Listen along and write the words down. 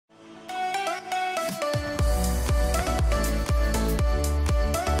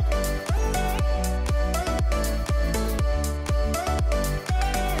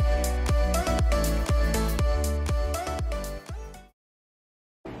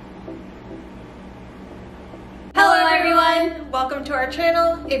everyone, welcome to our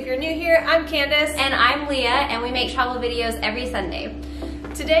channel. If you're new here, I'm Candice. And I'm Leah, and we make travel videos every Sunday.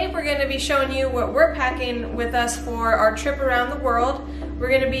 Today we're going to be showing you what we're packing with us for our trip around the world. We're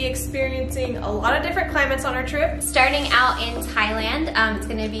going to be experiencing a lot of different climates on our trip. Starting out in Thailand, it's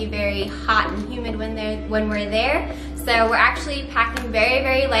going to be very hot and humid when we're there. So we're actually packing very,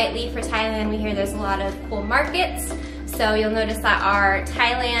 very lightly for Thailand. We hear there's a lot of cool markets. So you'll notice that our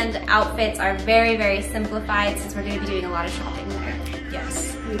Thailand outfits are very, very simplified since we're going to be doing a lot of shopping there.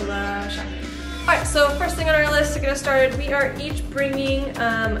 Yes, we love shopping. Alright, so first thing on our list to get us started, we are each bringing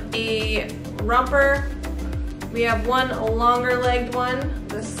a romper. We have one longer legged one,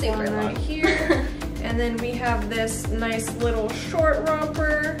 this one right here. And then we have this nice little short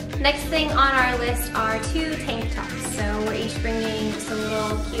romper. Next thing on our list are 2 tank tops. So we're each bringing just a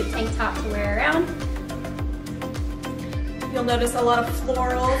little cute tank top to wear around. You'll notice a lot of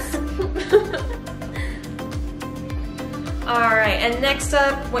florals. Alright, and next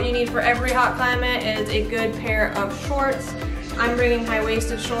up, what you need for every hot climate is a good pair of shorts. I'm bringing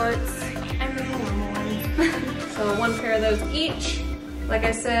high-waisted shorts. I'm bringing normal ones. So one pair of those each. Like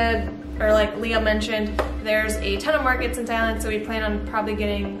I said, or like Leah mentioned, there's a ton of markets in Thailand, so we plan on probably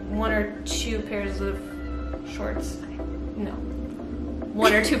getting 1 or 2 pairs of shorts. No,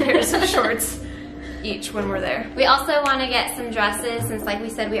 1 or 2 pairs of shorts each when we're there. We also want to get some dresses since, like we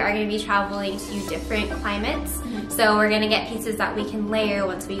said, we are going to be traveling to different climates. So we're going to get pieces that we can layer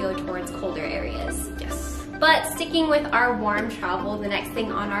once we go towards colder areas. Yes. But sticking with our warm travel, the next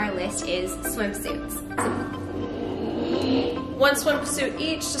thing on our list is swimsuits. 1 swimsuit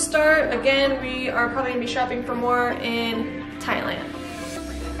each to start. Again, we are probably going to be shopping for more in Thailand.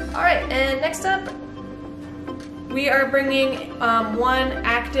 Alright, and next up, we are bringing 1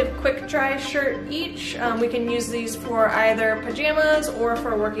 active quick dry shirt each. We can use these for either pajamas or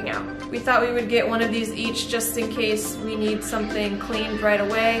for working out. We thought we would get 1 of these each just in case we need something cleaned right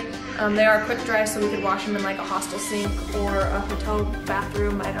away. They are quick dry, so we could wash them in like a hostel sink or a hotel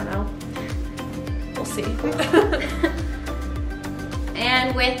bathroom, I don't know. We'll see.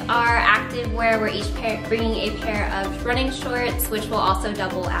 And with our active wear, we're each bringing a pair of running shorts, which will also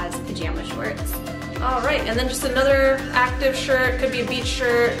double as pajama shorts. Alright, and then just another active shirt, could be a beach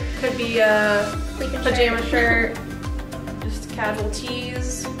shirt, could be a pajama shirt, just casual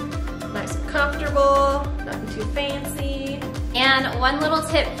tees, nice and comfortable, nothing too fancy. And one little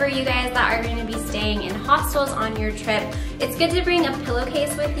tip for you guys that are going to be staying in hostels on your trip, it's good to bring a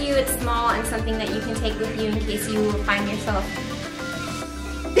pillowcase with you. It's small and something that you can take with you in case you find yourself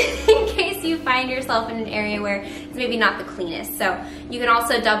in an area where it's maybe not the cleanest. So you can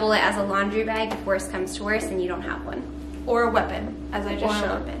also double it as a laundry bag if worse comes to worse and you don't have one. Or a weapon, as I just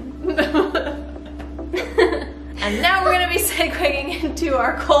showed. And And now we're going to be segueing into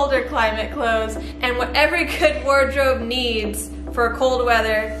our colder climate clothes, and what every good wardrobe needs for cold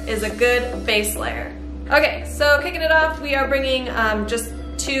weather is a good base layer. Okay, so kicking it off, we are bringing just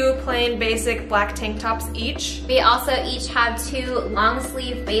 2 plain basic black tank tops each. We also each have 2 long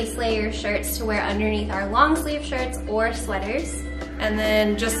sleeve base layer shirts to wear underneath our long sleeve shirts or sweaters. And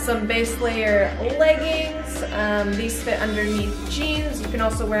then just some base layer leggings. These fit underneath jeans. You can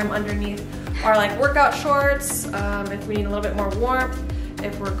also wear them underneath our like workout shorts if we need a little bit more warmth,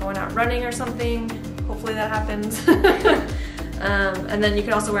 if we're going out running or something. Hopefully that happens. And then you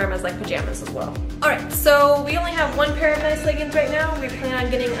can also wear them as like pajamas as well. Alright, so we only have 1 pair of nice leggings right now. We plan on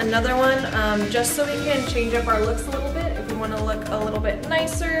getting another one just so we can change up our looks a little bit. If we want to look a little bit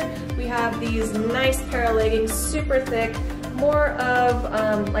nicer, we have these nice pair of leggings, super thick, more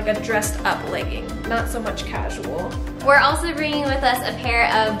of like a dressed up legging, not so much casual. We're also bringing with us a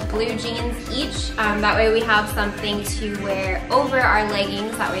pair of blue jeans each. That way we have something to wear over our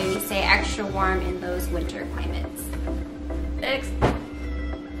leggings. That way we stay extra warm in those winter climates.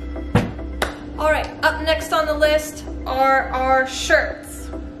 Alright, up next on the list are our shirts.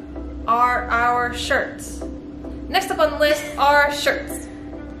 Our shirts. Next up on the list are shirts.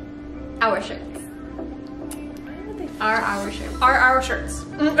 Our shirts. Our shirts. Our shirts.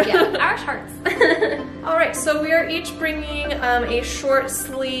 Yeah, our shirts. Alright, so we are each bringing a short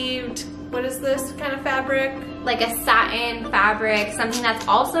sleeved, what is this kind of fabric? Like a satin fabric, something that's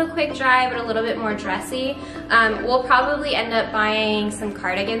also quick dry but a little bit more dressy. We'll probably end up buying some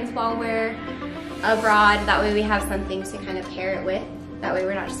cardigans while we're abroad. That way we have something to kind of pair it with. That way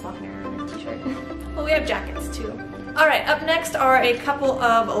we're not just walking around in a t-shirt. Well, we have jackets too. Alright, up next are a couple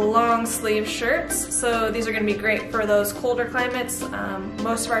of long sleeve shirts. So these are going to be great for those colder climates.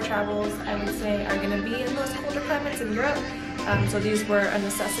 Most of our travels, I would say, are going to be in those colder climates in Europe. So these were a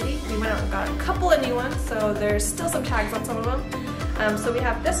necessity. We went out and got a couple of new ones, so there's still some tags on some of them. So we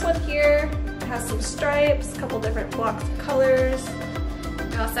have this one here. It has some stripes, a couple different blocks of colors.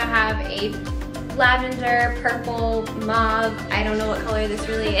 We also have a lavender, purple, mauve, I don't know what color this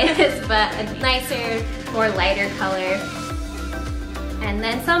really is, but a nicer, more lighter color. And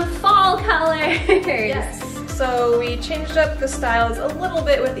then some fall colors. Yes, so we changed up the styles a little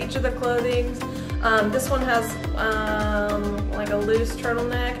bit with each of the clothing. This one has like a loose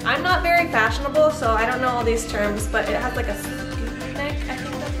turtleneck. I'm not very fashionable, so I don't know all these terms, but it has like a scoop neck, I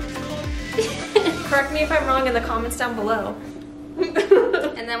think that's what it's called. Correct me if I'm wrong in the comments down below.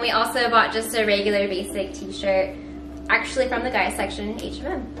 And then we also bought just a regular basic t-shirt, actually from the guys section,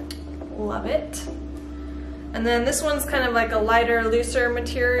 H&M. Love it. And then this one's kind of like a lighter, looser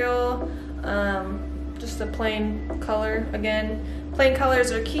material, just a plain color. Again, plain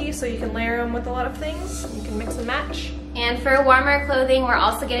colors are key, so you can layer them with a lot of things. You can mix and match. And for warmer clothing, we're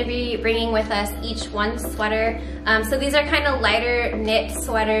also going to be bringing with us each one sweater. So these are kind of lighter knit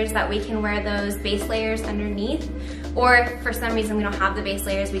sweaters that we can wear those base layers underneath. Or if for some reason we don't have the base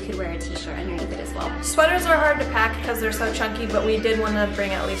layers, we could wear a t-shirt underneath it as well. Sweaters are hard to pack because they're so chunky, but we did want to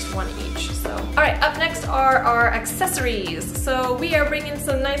bring at least one each. So, all right, up next are our accessories. So we are bringing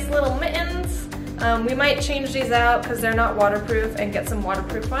some nice little mittens. We might change these out because they're not waterproof and get some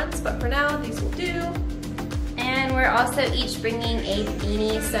waterproof ones, but for now, these will do. And we're also each bringing a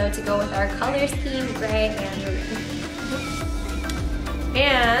beanie, so to go with our color scheme, gray and maroon.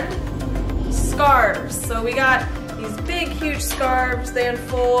 And scarves. So we got these big, huge scarves. They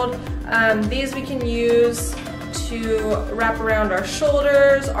unfold. These we can use to wrap around our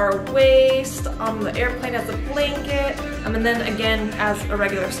shoulders, our waist, on the airplane as a blanket, and then again as a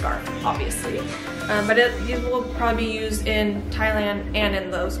regular scarf, obviously. But these will probably be used in Thailand and in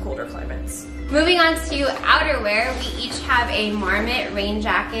those colder climates. Moving on to outerwear, we each have a Marmot rain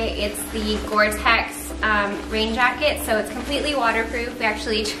jacket. It's the Gore-Tex rain jacket, so it's completely waterproof. We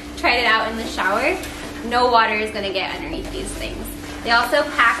actually tried it out in the shower. No water is going to get underneath these things. They also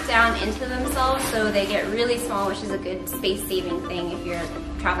pack down into themselves, so they get really small, which is a good space-saving thing if you're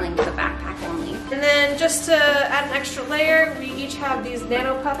traveling with a backpack only. And then just to add an extra layer, we each have these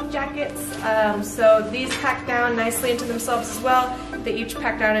Nano Puff jackets. So these pack down nicely into themselves as well. They each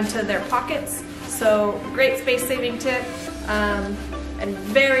pack down into their pockets. So great space-saving tip, and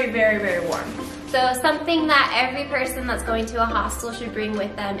very, very, very warm. So something that every person that's going to a hostel should bring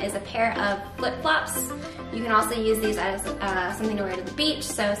with them is a pair of flip-flops. You can also use these as something to wear to the beach,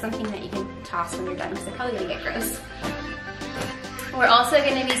 so something that you can toss when you're done because they're probably going to get gross. We're also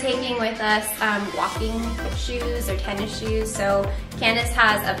going to be taking with us walking shoes or tennis shoes. So Candice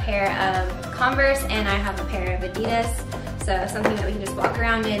has a pair of Converse and I have a pair of Adidas. So something that we can just walk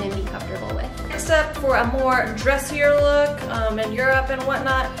around in and be comfortable with. Next up, for a more dressier look in Europe and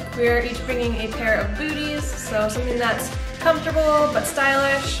whatnot, we're each bringing a pair of booties. So something that's comfortable but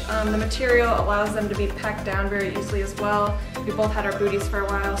stylish. The material allows them to be packed down very easily as well. We both had our booties for a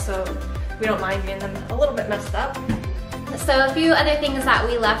while, so we don't mind getting them a little bit messed up. So a few other things that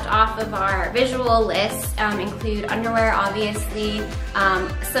we left off of our visual list include underwear, obviously.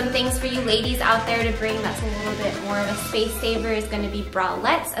 Some things for you ladies out there to bring that's a little bit more of a space saver is going to be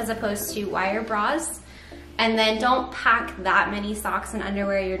bralettes as opposed to wire bras. And then don't pack that many socks and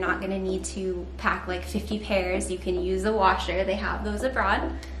underwear. You're not going to need to pack like 50 pairs. You can use a washer. They have those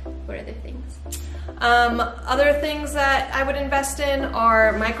abroad. What other things? Other things that I would invest in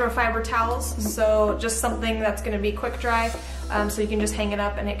are microfiber towels. So just something that's going to be quick dry, so you can just hang it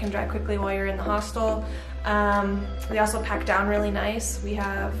up and it can dry quickly while you're in the hostel. They also pack down really nice. We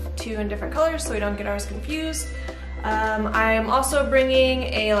have 2 in different colors so we don't get ours confused. I'm also bringing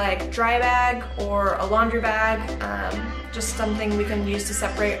a dry bag or a laundry bag, just something we can use to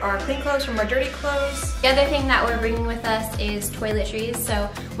separate our clean clothes from our dirty clothes. The other thing that we're bringing with us is toiletries, so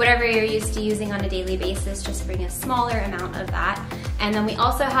whatever you're used to using on a daily basis, just bring a smaller amount of that. And then we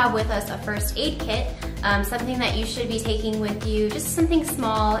also have with us a first aid kit, something that you should be taking with you, just something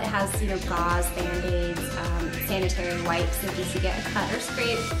small. It has, gauze, band-aids, sanitary wipes in case you get a cut or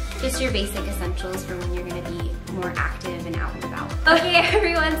scrape, just your basic essentials for when you're going to be more active and out and about. Okay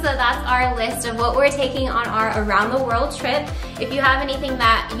everyone, so that's our list of what we're taking on our around the world trip. If you have anything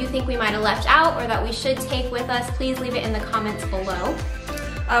that you think we might have left out or that we should take with us, please leave it in the comments below.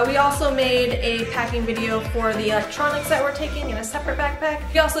 We also made a packing video for the electronics that we're taking in a separate backpack.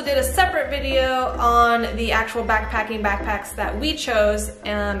 We also did a separate video on the actual backpacks that we chose,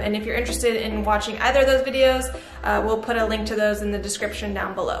 and if you're interested in watching either of those videos, we'll put a link to those in the description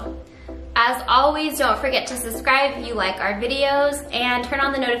down below. As always, don't forget to subscribe if you like our videos and turn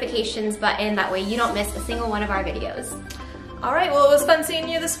on the notifications button, that way you don't miss a single one of our videos. Alright, well it was fun seeing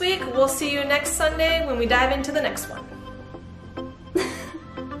you this week. We'll see you next Sunday when we dive into the next one.